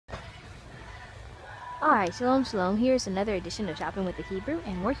Alright, shalom shalom. Here's another edition of Shopping with the Hebrew,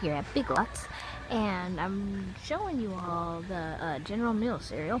 and we're here at Big Lots. And I'm showing you all the General Mills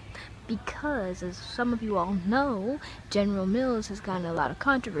cereal because, as some of you all know, General Mills has gotten a lot of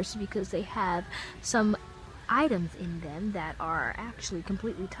controversy because they have some items in them that are actually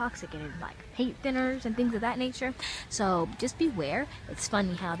completely toxic and like paint thinners and things of that nature. So just beware. It's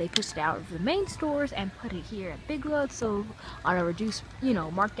funny how they pushed it out of the main stores and put it here at Big Lots, so on a reduced,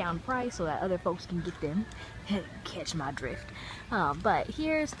 markdown price, so that other folks can get them. Catch my drift. But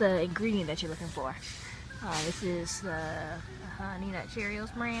here's the ingredient that you're looking for. This is the Honey Nut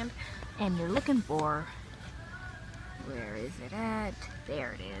Cheerios brand, and you're looking for, where is it at?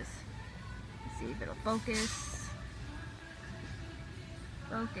 There it is. See if it'll focus.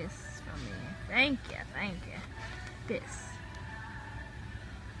 Focus for me. Thank you. This.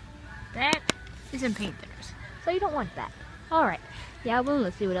 That is in paint thinners. So you don't want that. Alright. Yeah, well,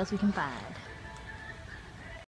 let's see what else we can find.